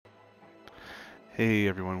Hey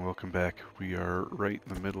everyone, welcome back. We are right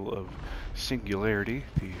in the middle of Singularity,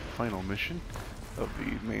 the final mission of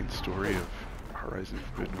the main story of Horizon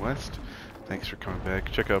Forbidden West. Thanks for coming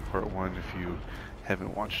back. Check out part 1 if you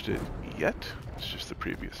haven't watched it yet. It's just the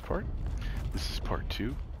previous part. This is part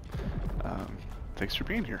 2. Thanks for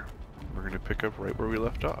being here. We're going to pick up right where we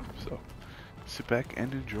left off, so sit back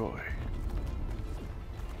and enjoy.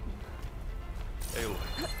 Aloy,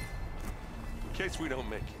 in case we don't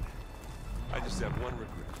make it, I just have one regret.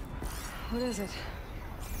 What is it?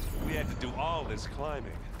 We had to do all this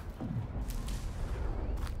climbing.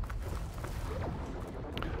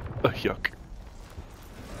 Yuck.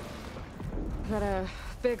 But a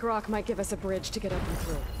big rock might give us a bridge to get up and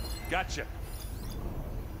through. Gotcha.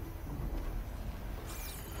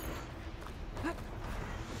 I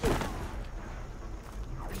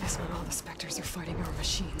guess not all the specters are fighting our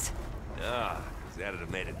machines. Ah, that'd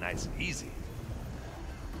have made it nice and easy.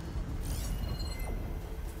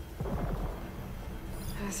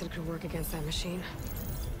 Acid could work against that machine.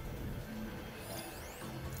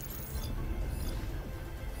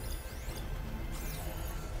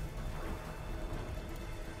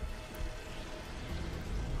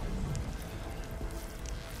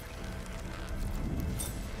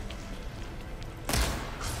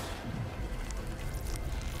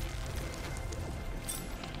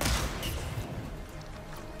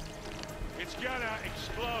 It's gonna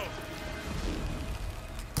explode.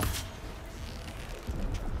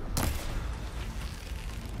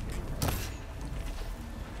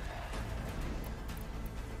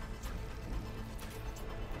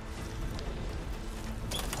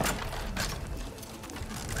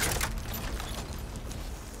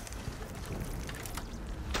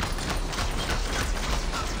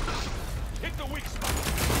 Hit the weak spot.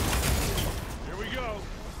 Here we go.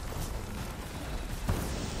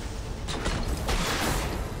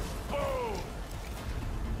 Boom!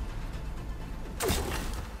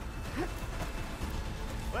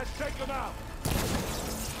 Let's take them out.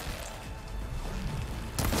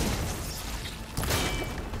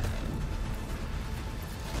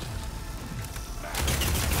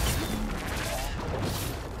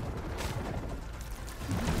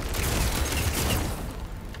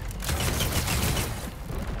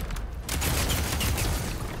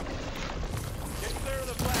 Get clear of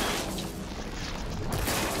the blast.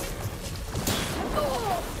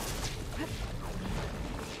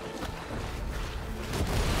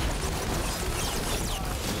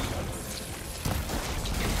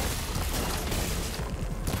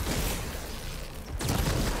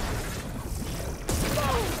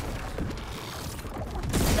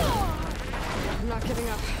 I'm not giving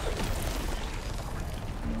up.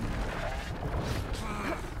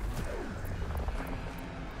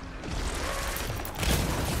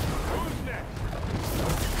 Who's next?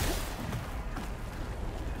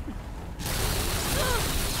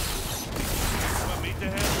 Want me to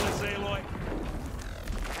handle this, Aloy?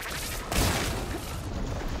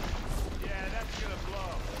 Yeah, that's gonna blow.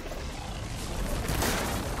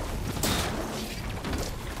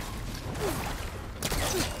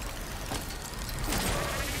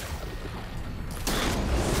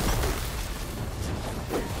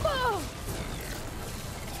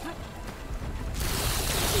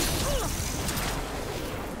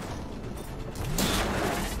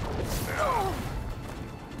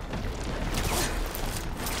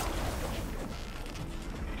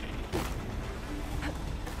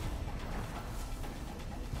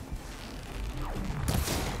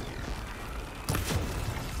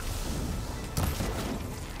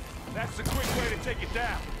 That's the quick way to take it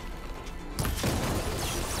down.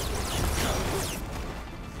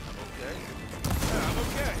 Okay. Yeah, I'm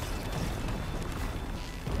okay.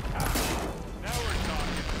 Ah, now we're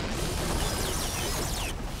talking.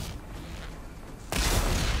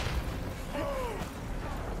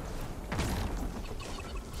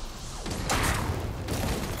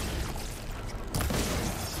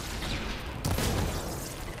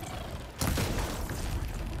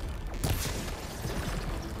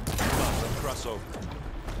 Cross over.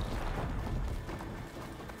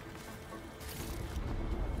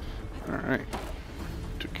 Alright.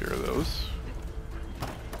 Took care of those.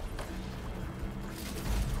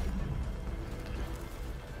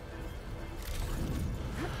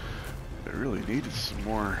 I really needed some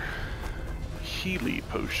more Healy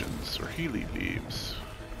potions, or Healy leaves.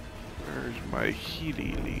 Where's my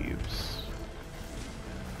Healy leaves?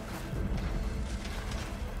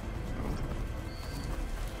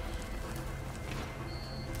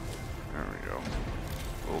 There we go.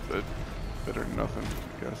 A little bit better than nothing,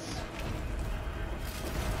 I guess.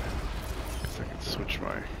 Guess I can switch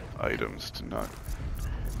my items to not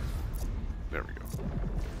There we go.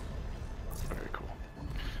 Very cool.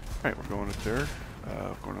 Alright, we're going up there.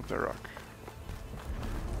 Going up that rock.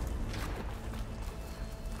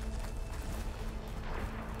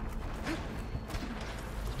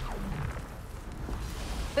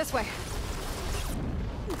 This way.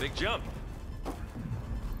 Big jump.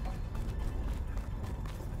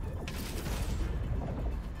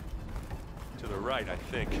 To the right, I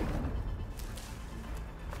think.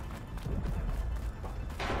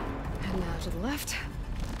 And now to the left.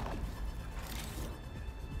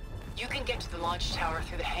 You can get to the launch tower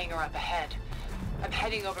through the hangar up ahead. I'm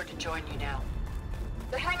heading over to join you now.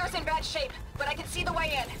 The hangar's in bad shape, but I can see the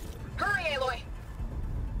way in. Hurry, Aloy!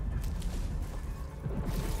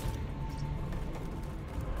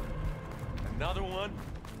 Another one?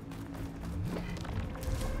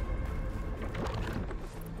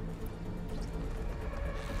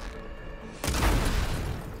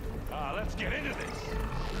 Let's get into this.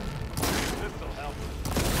 This'll help.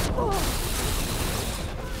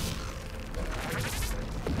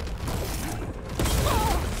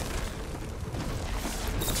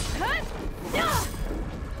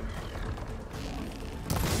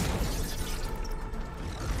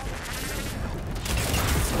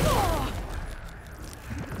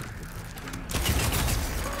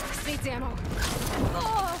 Needs ammo.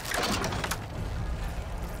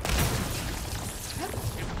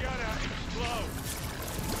 It's gonna explode.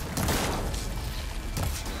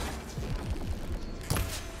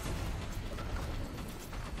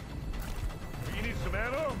 You need some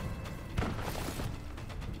ammo?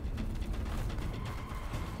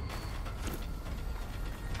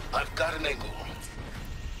 I've got an angle.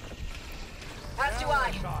 As do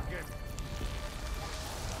I.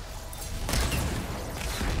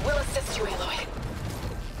 We'll assist you, Aloy.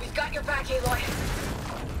 We've got your back, Aloy.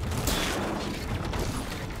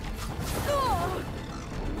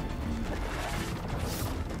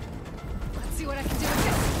 Let's see what I can do with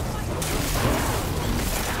this.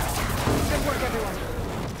 Good work, everyone.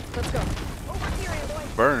 Let's go. Over here, Aloy.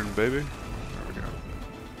 Burn, baby. There we go.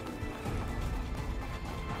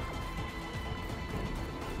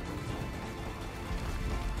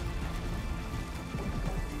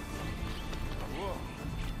 Whoa.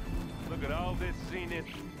 Look at all this Zenith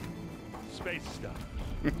space stuff.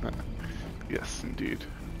 Yes, indeed.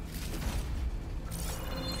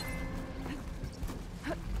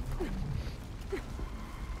 Yeah,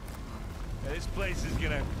 this place is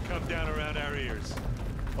gonna come down around our ears.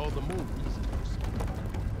 Hold the move.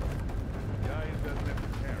 Gaia doesn't have to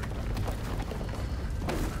carry.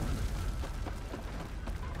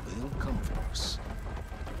 They'll come for us.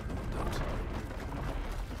 No doubt.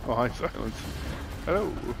 Oh, hi, Sylens.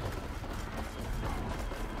 Hello.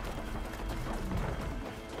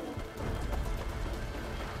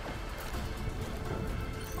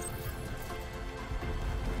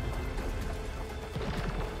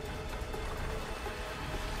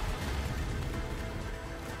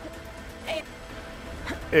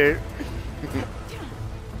 Hey.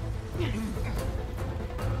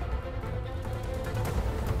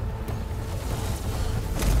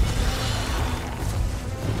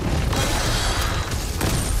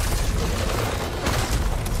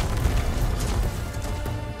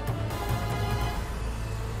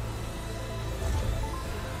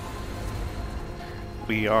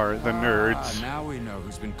 We are the nerds. Now we know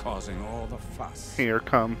who's been causing all the fuss. Here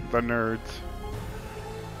come the nerds.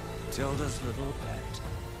 Tilda's little pet.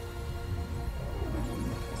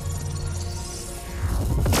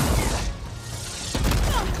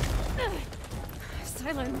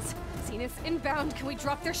 Sylens. Zenith inbound. Can we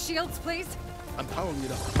drop their shields, please? I'm powering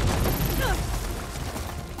it up.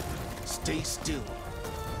 Stay still.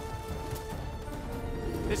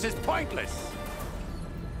 This is pointless.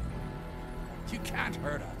 You can't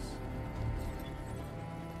hurt us.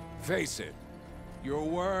 Face it, you're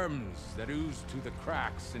worms that ooze through the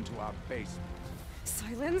cracks into our basement.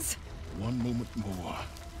 Sylens? One moment more.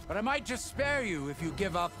 But I might just spare you if you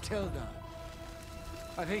give up Tilda.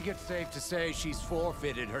 I think it's safe to say she's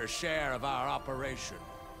forfeited her share of our operation.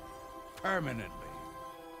 Permanently.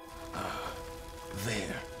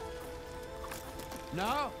 There.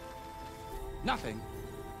 No? Nothing?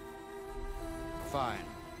 Fine.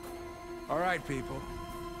 All right, people.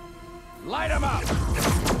 Light 'em up!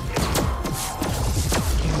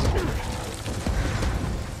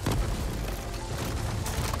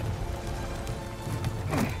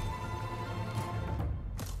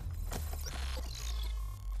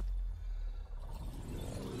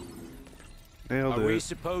 Nailed Are we it.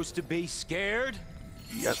 supposed to be scared?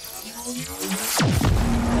 Yes.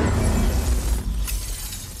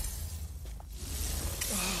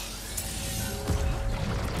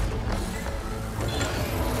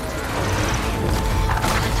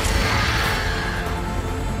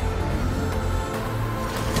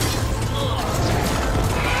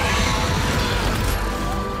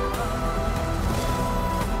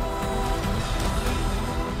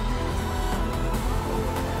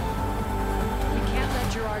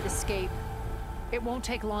 escape. It won't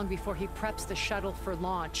take long before he preps the shuttle for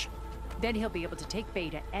launch. Then he'll be able to take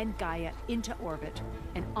Beta and Gaia into orbit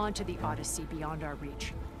and onto the Odyssey beyond our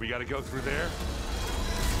reach. We gotta go through there?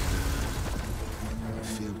 I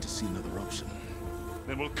fail to see another option.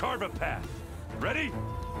 Then we'll carve a path. Ready?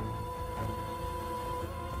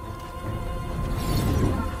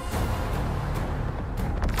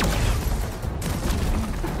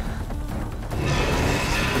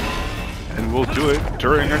 And we'll do it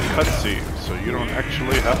during a cutscene, so you don't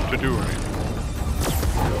actually have to do anything.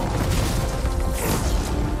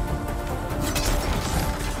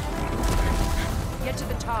 Get to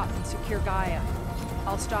the top and secure Gaia.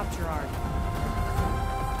 I'll stop Gerard.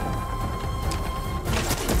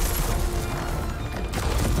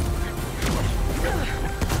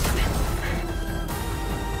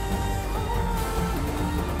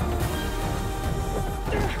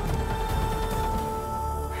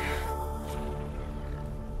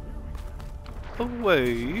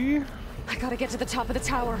 Away. I gotta get to the top of the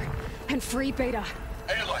tower and free Beta.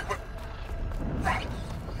 Aloy,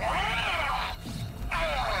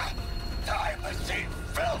 time has seen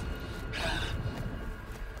filth.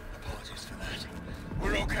 Apologies for that.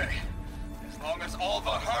 We're okay. As long as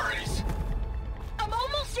Alva hurries. I'm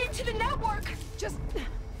almost into the network! Just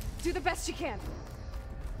do the best you can.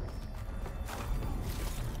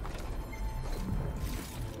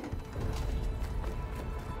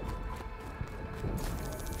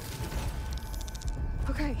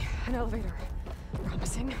 Okay, an elevator.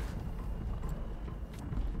 Promising.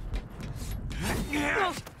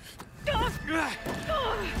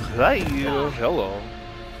 Hi, hello.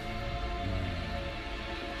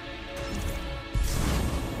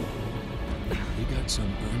 We got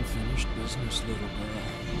some unfinished business, little girl.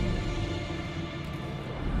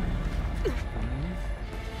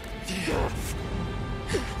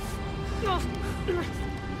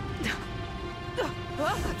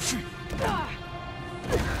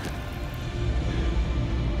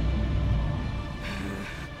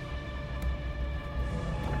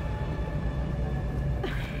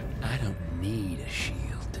 I don't need a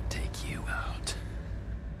shield to take you out.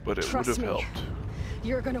 But it would Trust have me. helped.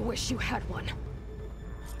 You're gonna wish you had one.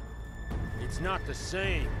 It's not the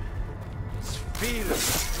same. It's feeling,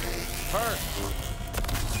 hurt,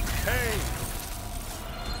 pain,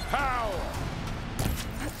 power,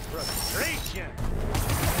 frustration.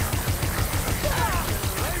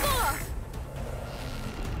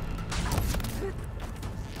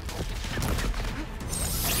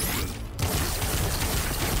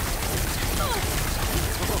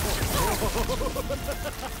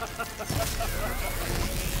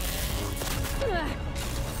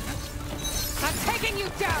 I'm taking you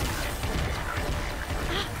down!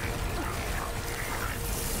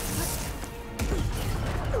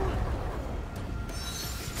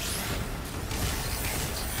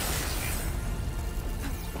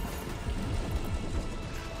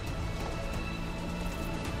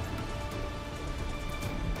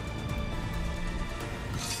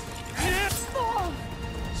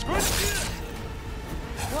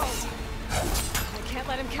 Whoa! I can't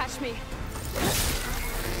let him catch me.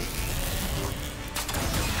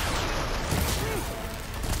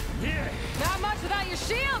 Not much without your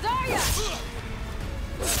shield, are you?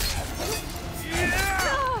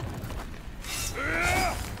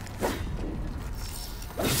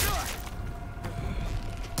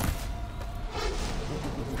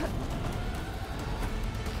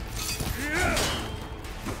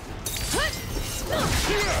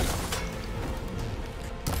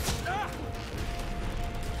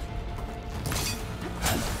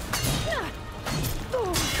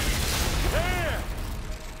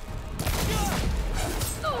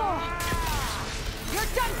 You're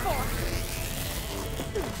done for!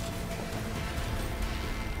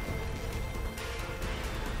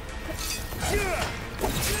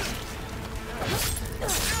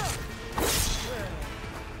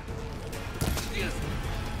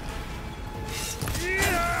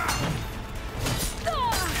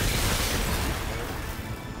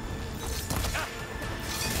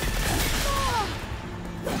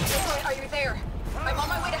 Aloy, are you there? I'm on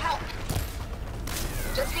my way to help.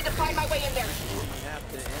 Just need to find my way in there.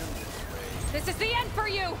 This is the end for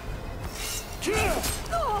you!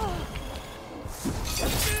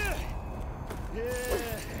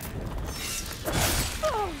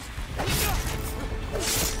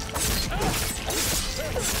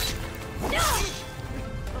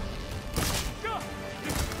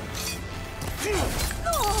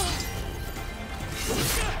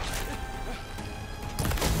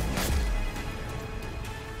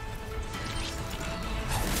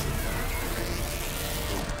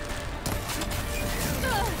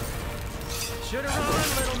 Should have run,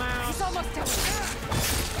 little mouse. He's almost done.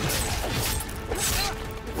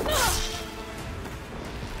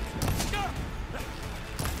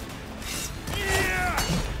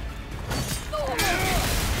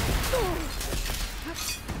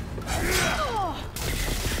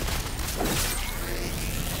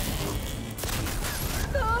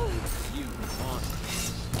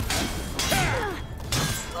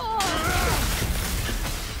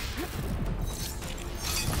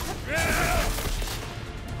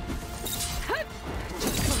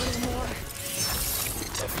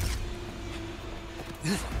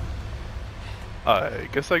 I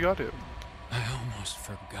guess I got him. I almost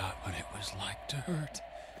forgot what it was like to hurt.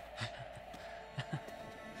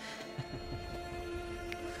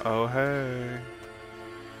 Oh, hey.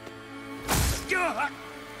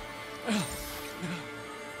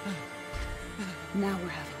 Now we're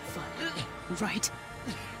having fun, right?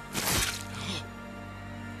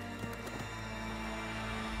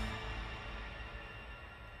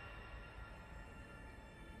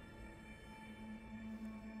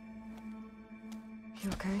 You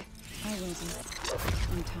okay? I will be.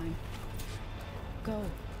 On time. Go.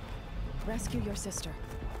 Rescue your sister.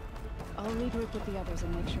 I'll regroup with the others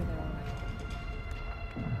and make sure they're alright.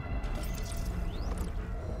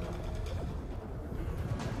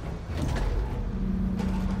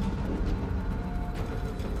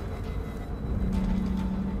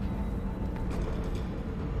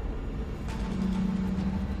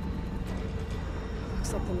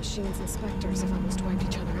 Looks like the machine's inspectors have almost wiped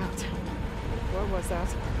each other out. What was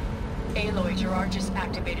that? Aloy, Gerard just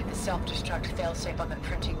activated the self-destruct failsafe on the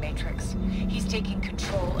printing matrix. He's taking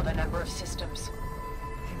control of a number of systems.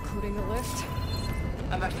 Including the lift?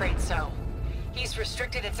 I'm afraid so. He's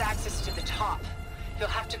restricted its access to the top. He'll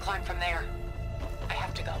have to climb from there. I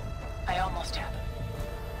have to go. I almost have.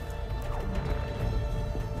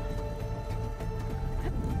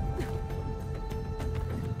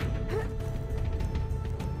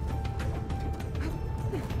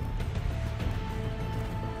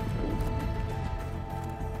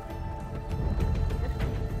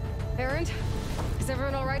 Is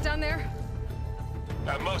everyone all right down there?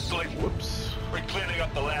 Mostly. Whoops. We're cleaning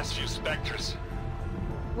up the last few specters.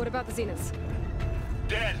 What about the Zeniths?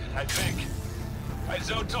 Dead, I think.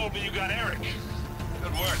 Zoe told me you got Eric.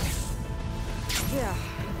 Good work. Yeah.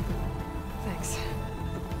 Thanks.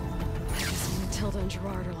 I guess Matilda and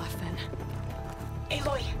Gerard are left then.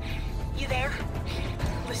 Aloy, you there?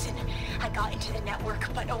 Listen, I got into the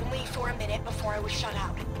network, but only for a minute before I was shut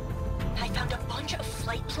out. I found a bunch of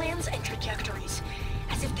flight plans and trajectories,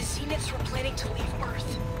 as if the Zeniths were planning to leave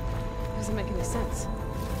Earth. Doesn't make any sense.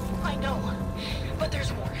 I know, but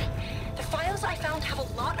there's more. The files I found have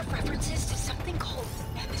a lot of references to something called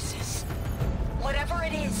Nemesis. Whatever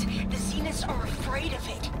it is, the Zeniths are afraid of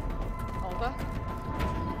it. Alba?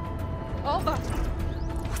 Alba!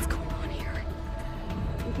 What's going on here?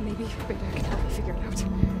 Maybe Beta can help me figure it out.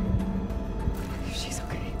 If she's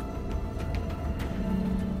okay.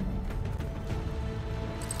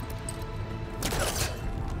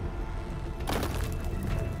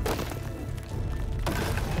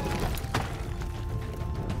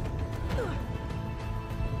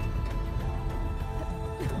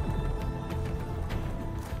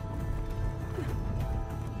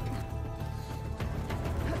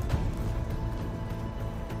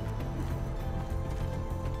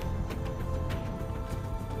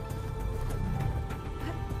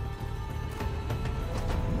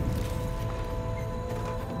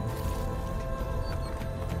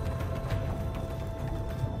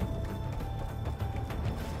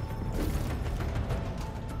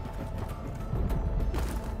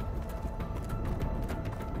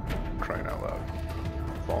 Crying out loud.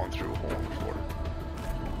 Falling through a hole in the floor.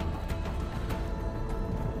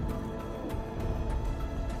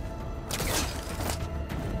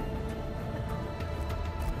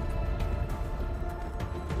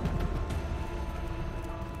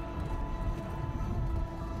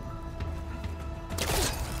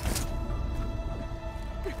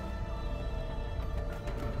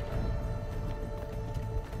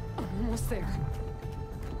 Almost there.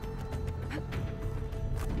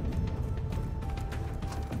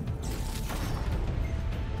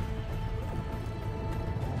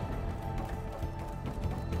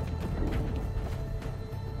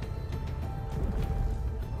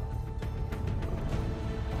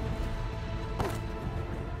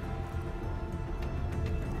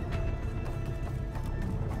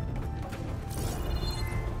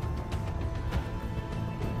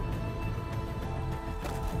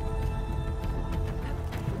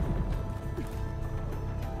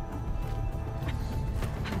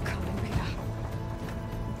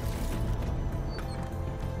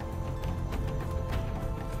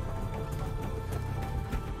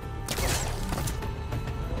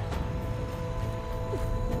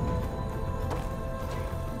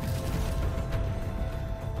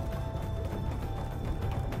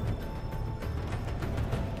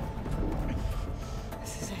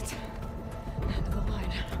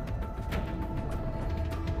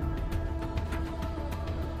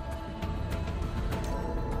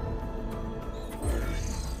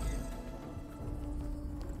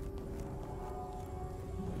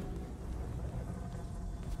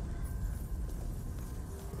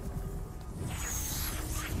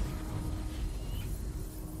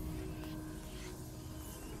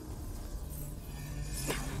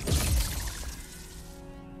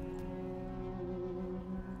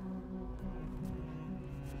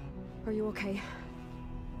 Are you okay?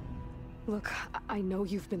 Look, I know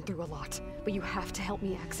you've been through a lot, but you have to help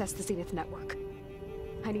me access the Zenith network.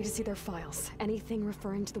 I need to see their files, anything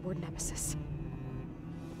referring to the word Nemesis.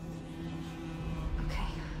 Okay.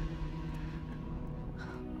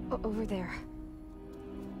 Over there.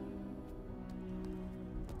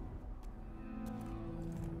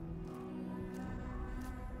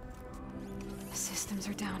 The systems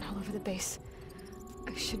are down all over the base.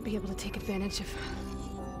 I should be able to take advantage of...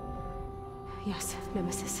 Yes,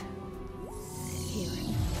 Nemesis. Here.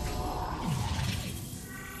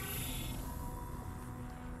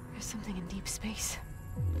 There's something in deep space.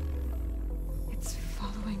 It's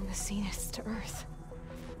following the Zeniths to Earth.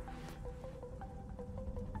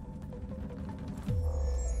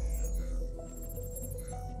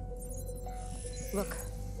 Look.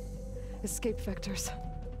 Escape vectors.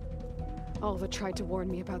 Alva tried to warn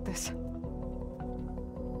me about this.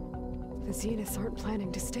 The Zeniths aren't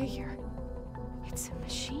planning to stay here. It's a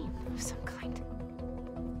machine of some kind.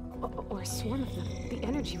 Or a swarm of them. The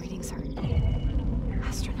energy readings are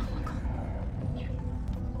astronomical.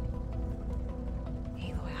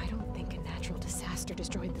 Aloy, I don't think a natural disaster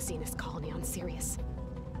destroyed the Zenith colony on Sirius.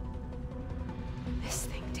 This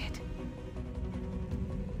thing did.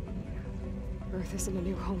 Earth isn't a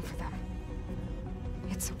new home for them.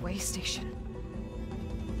 It's a way station.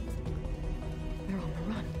 They're on the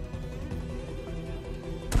run.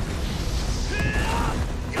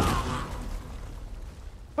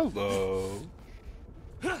 Hello.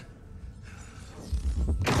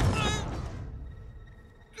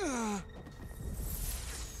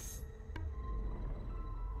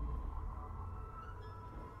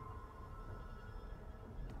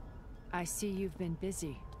 I see you've been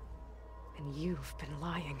busy. And you've been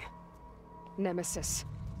lying. Nemesis,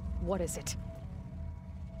 what is it?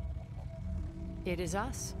 It is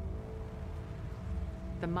us.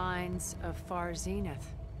 The minds of Far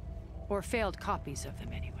Zenith. Or failed copies of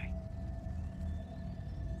them, anyway.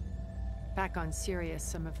 Back on Sirius,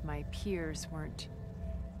 some of my peers weren't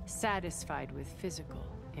satisfied with physical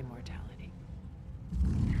immortality.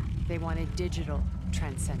 They wanted digital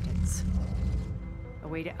transcendence. A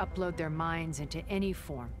way to upload their minds into any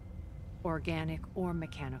form, organic or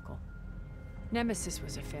mechanical. Nemesis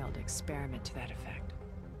was a failed experiment to that effect.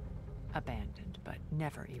 Abandoned, but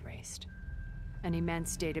never erased. An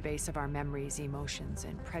immense database of our memories, emotions,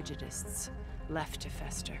 and prejudices left to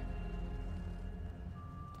fester.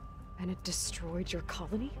 And it destroyed your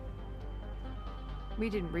colony? We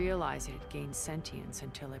didn't realize it had gained sentience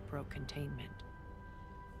until it broke containment.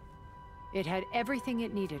 It had everything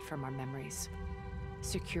it needed from our memories.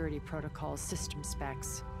 Security protocols, system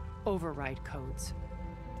specs, override codes.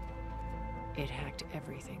 It hacked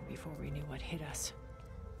everything before we knew what hit us.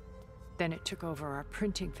 Then it took over our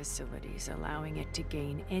printing facilities, allowing it to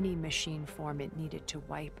gain any machine form it needed to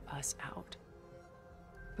wipe us out.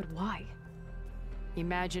 But why?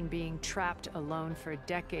 Imagine being trapped alone for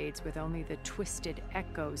decades with only the twisted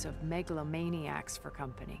echoes of megalomaniacs for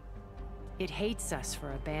company. It hates us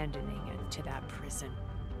for abandoning it to that prison.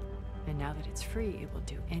 And now that it's free, it will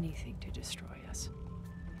do anything to destroy us,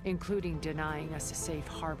 including denying us a safe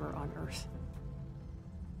harbor on Earth.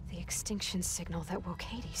 The extinction signal that woke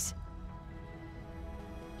Hades.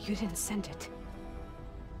 You didn't send it.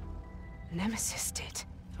 Nemesis did.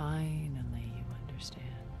 Finally, you understand.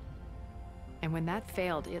 And when that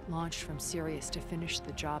failed, it launched from Sirius to finish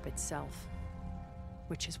the job itself.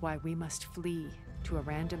 Which is why we must flee to a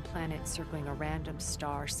random planet circling a random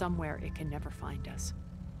star, somewhere it can never find us.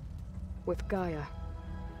 With Gaia,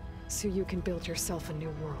 so you can build yourself a new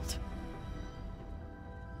world.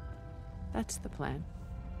 That's the plan.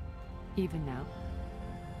 Even now.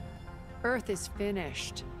 Earth is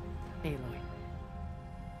finished, Aloy.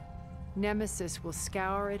 Nemesis will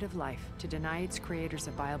scour it of life to deny its creators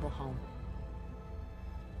a viable home.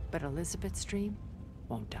 But Elizabeth's dream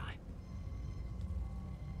won't die.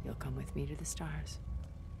 You'll come with me to the stars.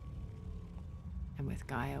 And with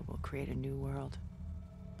Gaia, we'll create a new world.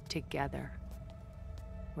 Together.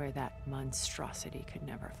 Where that monstrosity could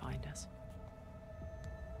never find us.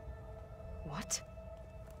 What?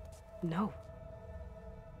 No.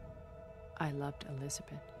 I loved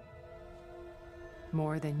Elizabeth.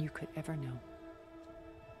 More than you could ever know.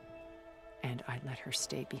 And I let her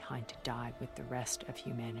stay behind to die with the rest of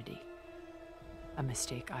humanity. A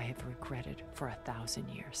mistake I have regretted for 1,000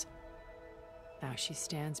 years. Now she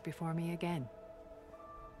stands before me again.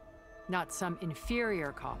 Not some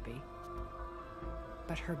inferior copy,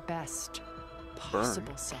 but her best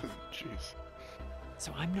possible self. Jeez.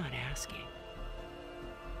 So I'm not asking.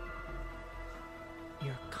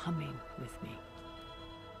 You're coming with me.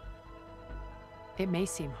 It may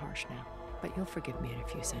seem harsh now, but you'll forgive me in a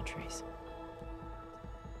few centuries.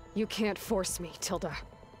 You can't force me, Tilda.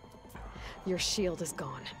 Your shield is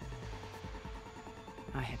gone.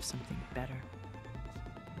 I have something better.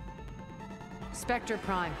 Spectre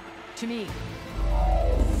Prime, to me.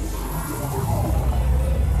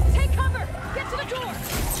 Take cover! Get to the door!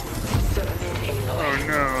 Submit, Aloy. Oh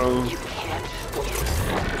no. You can't win.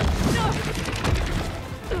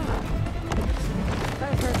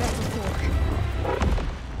 I've heard that before.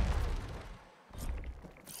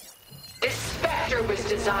 This Spectre was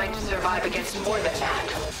designed to survive against more than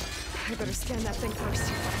that. I better scan that thing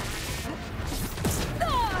first.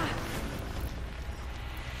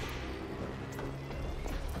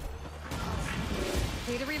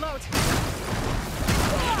 Need to reload.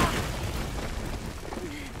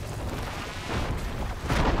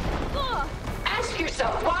 Ask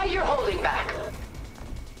yourself why you're holding back.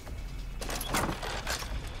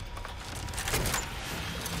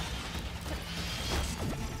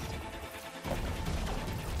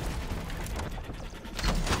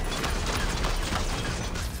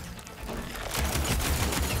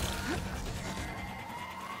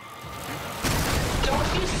 Don't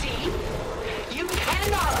you see? You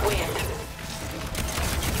cannot win.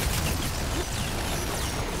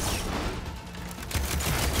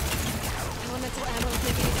 Elemental ammo is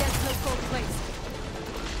making a dent in those gold plates.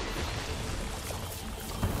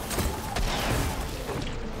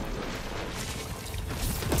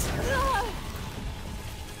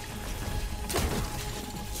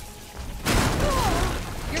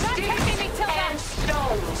 You're not taking me, Tilda! And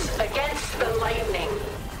stones against the lightning.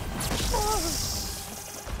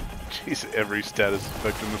 Jeez, every status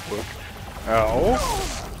effect in the book. Ow.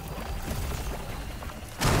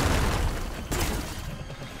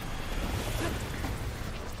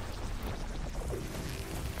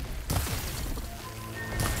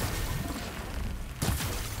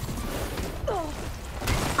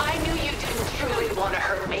 I knew you didn't truly want to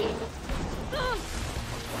hurt me.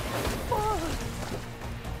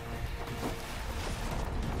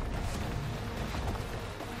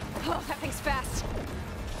 Oh, that thing's fast.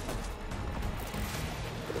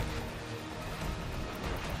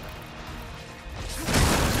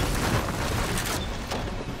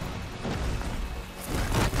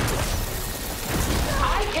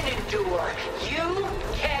 I can endure. You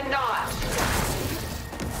cannot.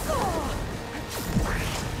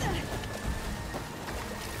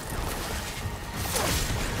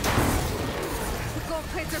 The gold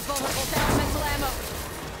plates are vulnerable to elemental ammo.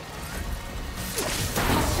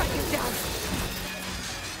 I'll shut you down.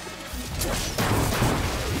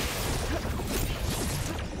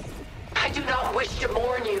 I do not wish to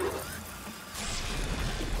mourn you.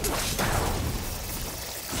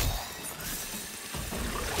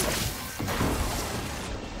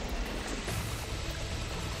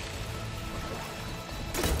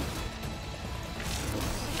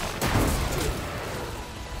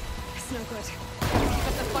 It's no good. Keep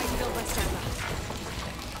up the fight and build my stamina.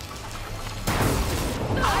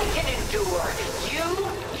 I can endure. You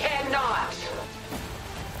cannot.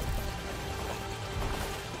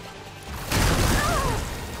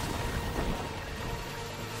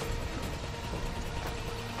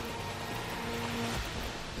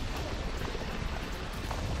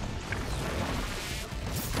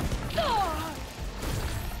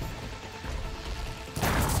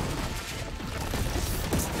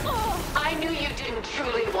 I knew you didn't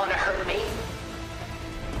truly want to hurt me.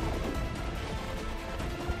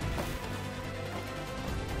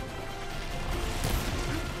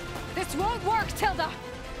 This won't work, Tilda!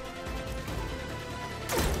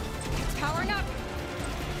 Powering up!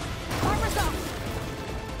 Armor's up!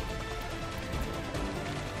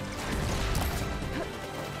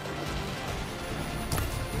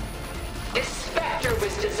 This Spectre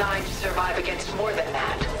was designed to survive against more than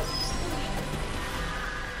that.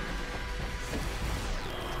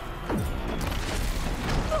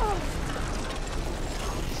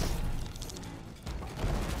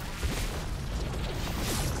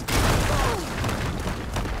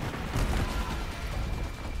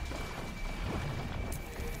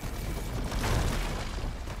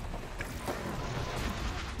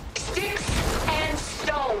 Sticks and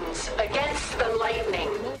stones against the lightning.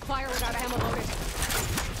 Won't fire without ammo loaded.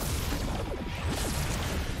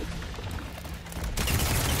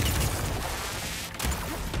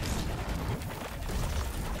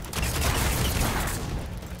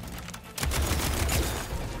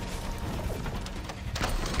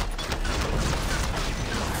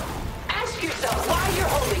 Ask yourself why you're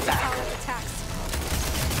holding back. Power attacks.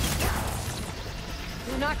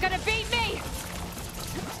 You're not gonna beat me!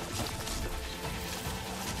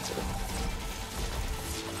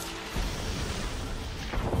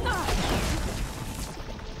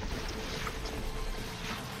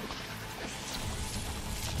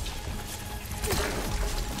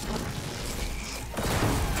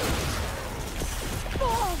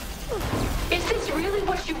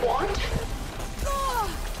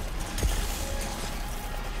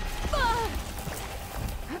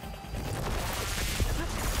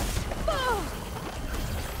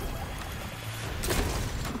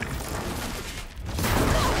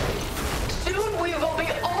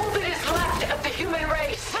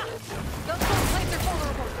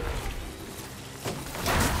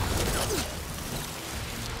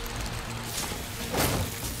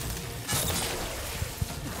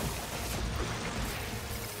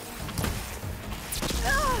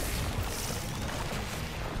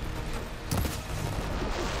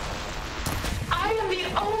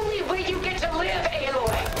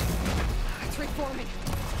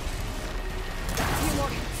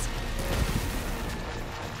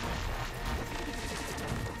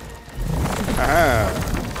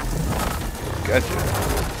 Gotcha.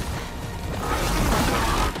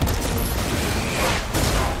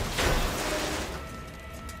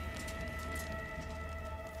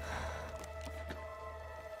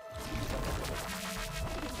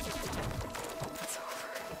 It's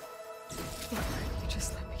over. You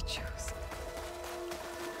just let me choose.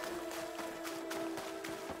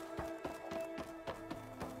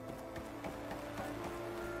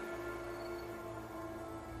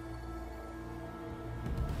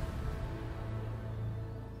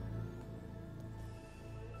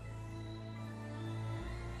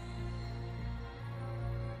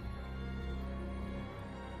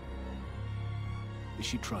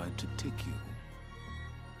 She tried to take you.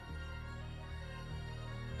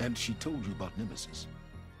 And she told you about Nemesis.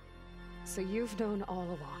 So you've known all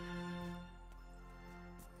along.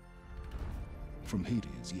 From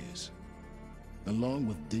Hades, yes. Along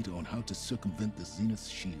with data on how to circumvent the Zenith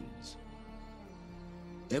shields.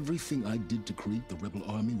 Everything I did to create the rebel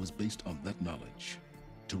army was based on that knowledge.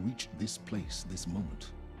 To reach this place, this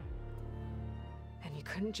moment. And you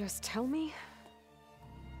couldn't just tell me?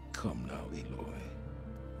 Come now, Aloy.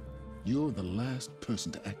 You're the last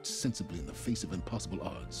person to act sensibly in the face of impossible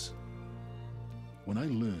odds. When I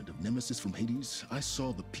learned of Nemesis from Hades, I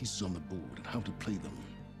saw the pieces on the board and how to play them.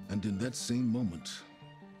 And in that same moment,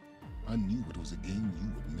 I knew it was a game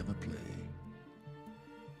you would never play.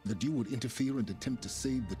 That you would interfere and attempt to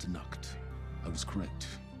save the Tenakth. I was correct,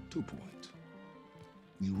 to a point.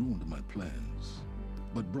 You ruined my plans,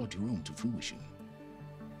 but brought your own to fruition.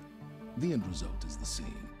 The end result is the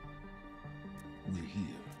same. We're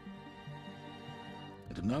here.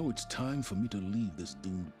 And now it's time for me to leave this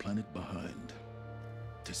doomed planet behind.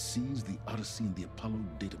 To seize the Odyssey and the Apollo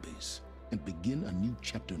database, and begin a new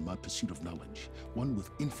chapter in my pursuit of knowledge, one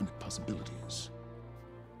with infinite possibilities.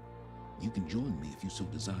 You can join me if you so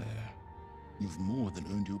desire. You've more than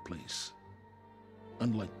earned your place.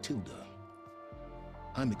 Unlike Tilda,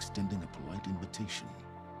 I'm extending a polite invitation.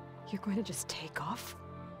 You're going to just take off?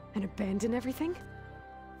 And abandon everything?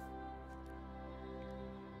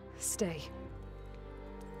 Stay.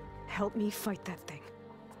 Help me fight that thing.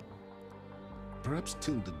 Perhaps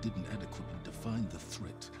Tilda didn't adequately define the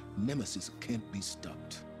threat. Nemesis can't be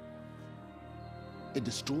stopped. It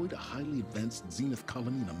destroyed a highly advanced Zenith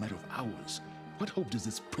colony in a matter of hours. What hope does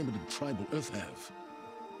this primitive tribal Earth have?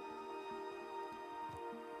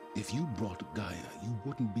 If you brought Gaia, you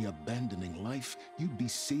wouldn't be abandoning life, you'd be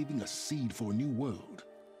saving a seed for a new world.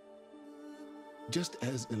 Just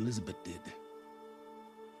as Elizabeth did.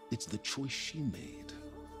 It's the choice she made.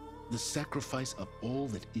 The sacrifice of all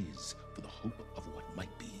that is for the hope of what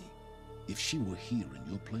might be. If she were here in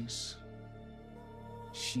your place,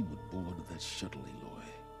 she would board that shuttle, Aloy.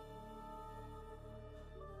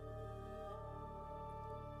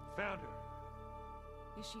 Found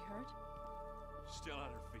her. Is she hurt? Still on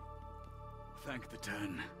her feet. Thank the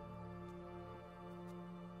Ten.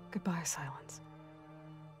 Goodbye, Sylens.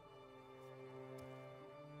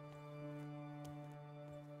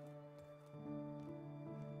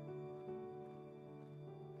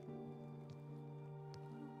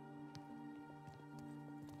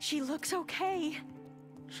 She looks okay.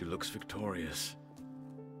 She looks victorious.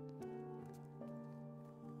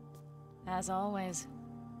 As always.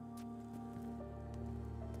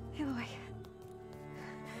 Aloy.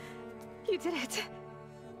 You did it.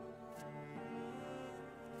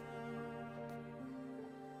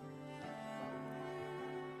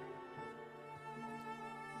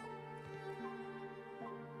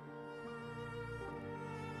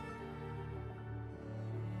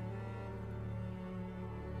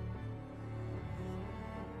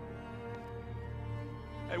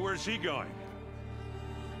 Hey, where's he going?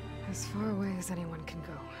 As far away as anyone can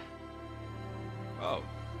go. Oh.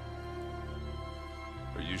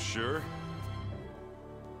 Are you sure?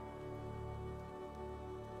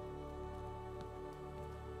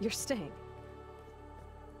 You're staying.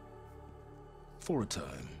 For a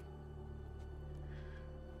time.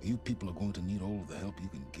 You people are going to need all of the help you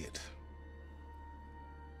can get.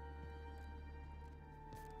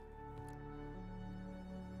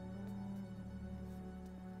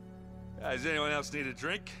 Does anyone else need a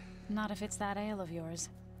drink? Not if it's that ale of yours.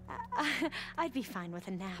 I'd be fine with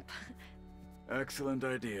a nap. Excellent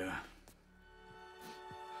idea.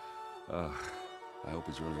 I hope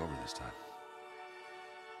it's really over this time.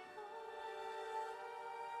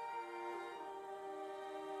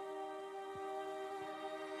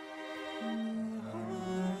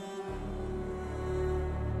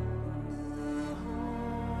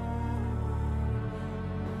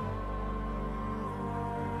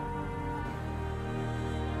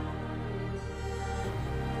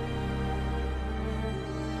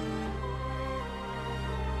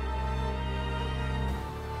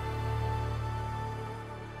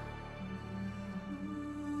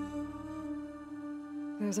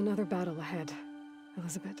 There's another battle ahead,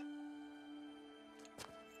 Elizabeth.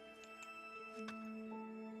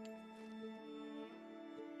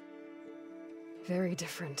 Very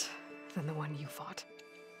different than the one you fought.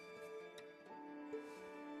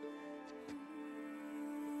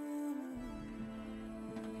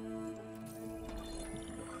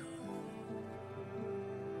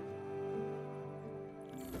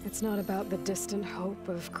 It's not about the distant hope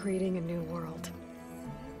of creating a new world.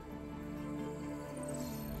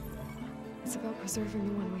 It's about preserving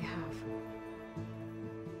the one we have.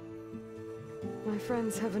 My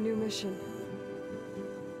friends have a new mission.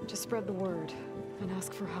 To spread the word and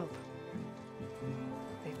ask for help.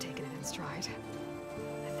 They've taken it in stride.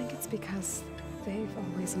 I think it's because they've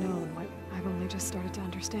always known what I've only just started to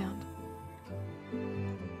understand.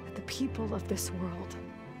 That the people of this world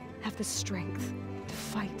have the strength to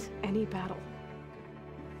fight any battle.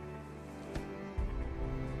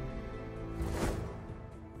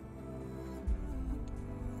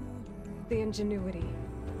 The ingenuity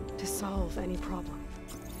to solve any problem.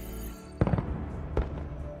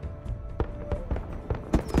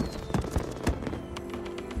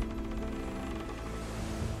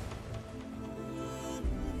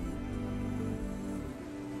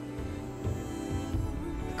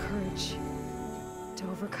 The courage to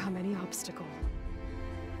overcome any obstacle.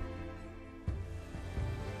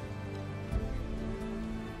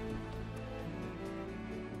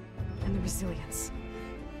 And the resilience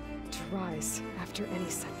to rise after any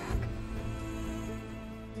setback.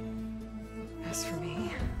 As for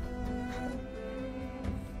me,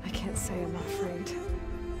 I can't say I'm not afraid.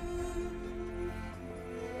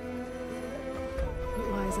 What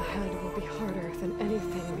lies ahead will be harder than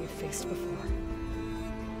anything we've faced before.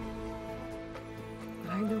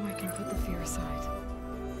 But I know I can put the fear aside.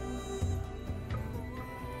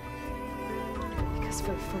 Because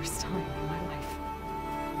for the first time in my life,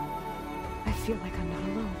 I feel like I'm not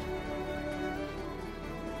alone.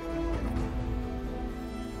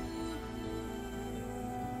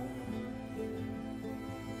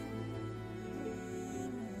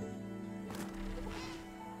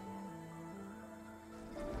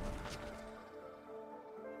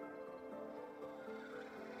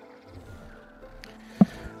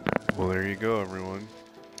 Well, there you go, everyone.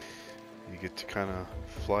 You get to kind of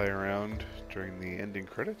fly around during the ending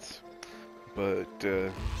credits, but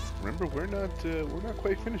remember, we're not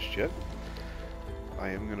quite finished yet. I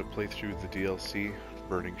am going to play through the DLC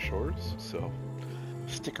Burning Shores, so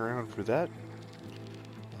stick around for that.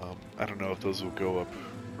 I don't know if those will go up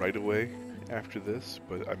right away after this,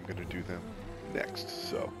 but I'm going to do them next,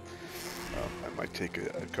 so I might take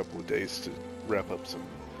a couple of days to wrap up some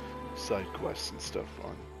side quests and stuff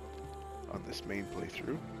on this main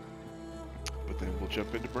playthrough, but then we'll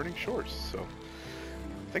jump into Burning Shores. So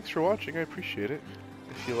thanks for watching, I appreciate it.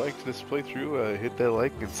 If you liked this playthrough, hit that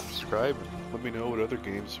like and subscribe, and let me know what other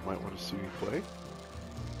games you might want to see me play,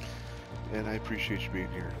 and I appreciate you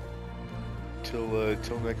being here. Till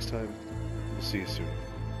next time, we'll see you soon.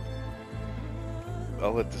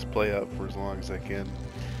 I'll let this play out for as long as I can,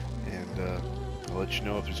 and I'll let you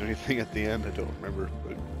know if there's anything at the end I don't remember,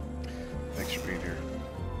 but thanks for being here.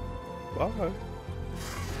 Bye.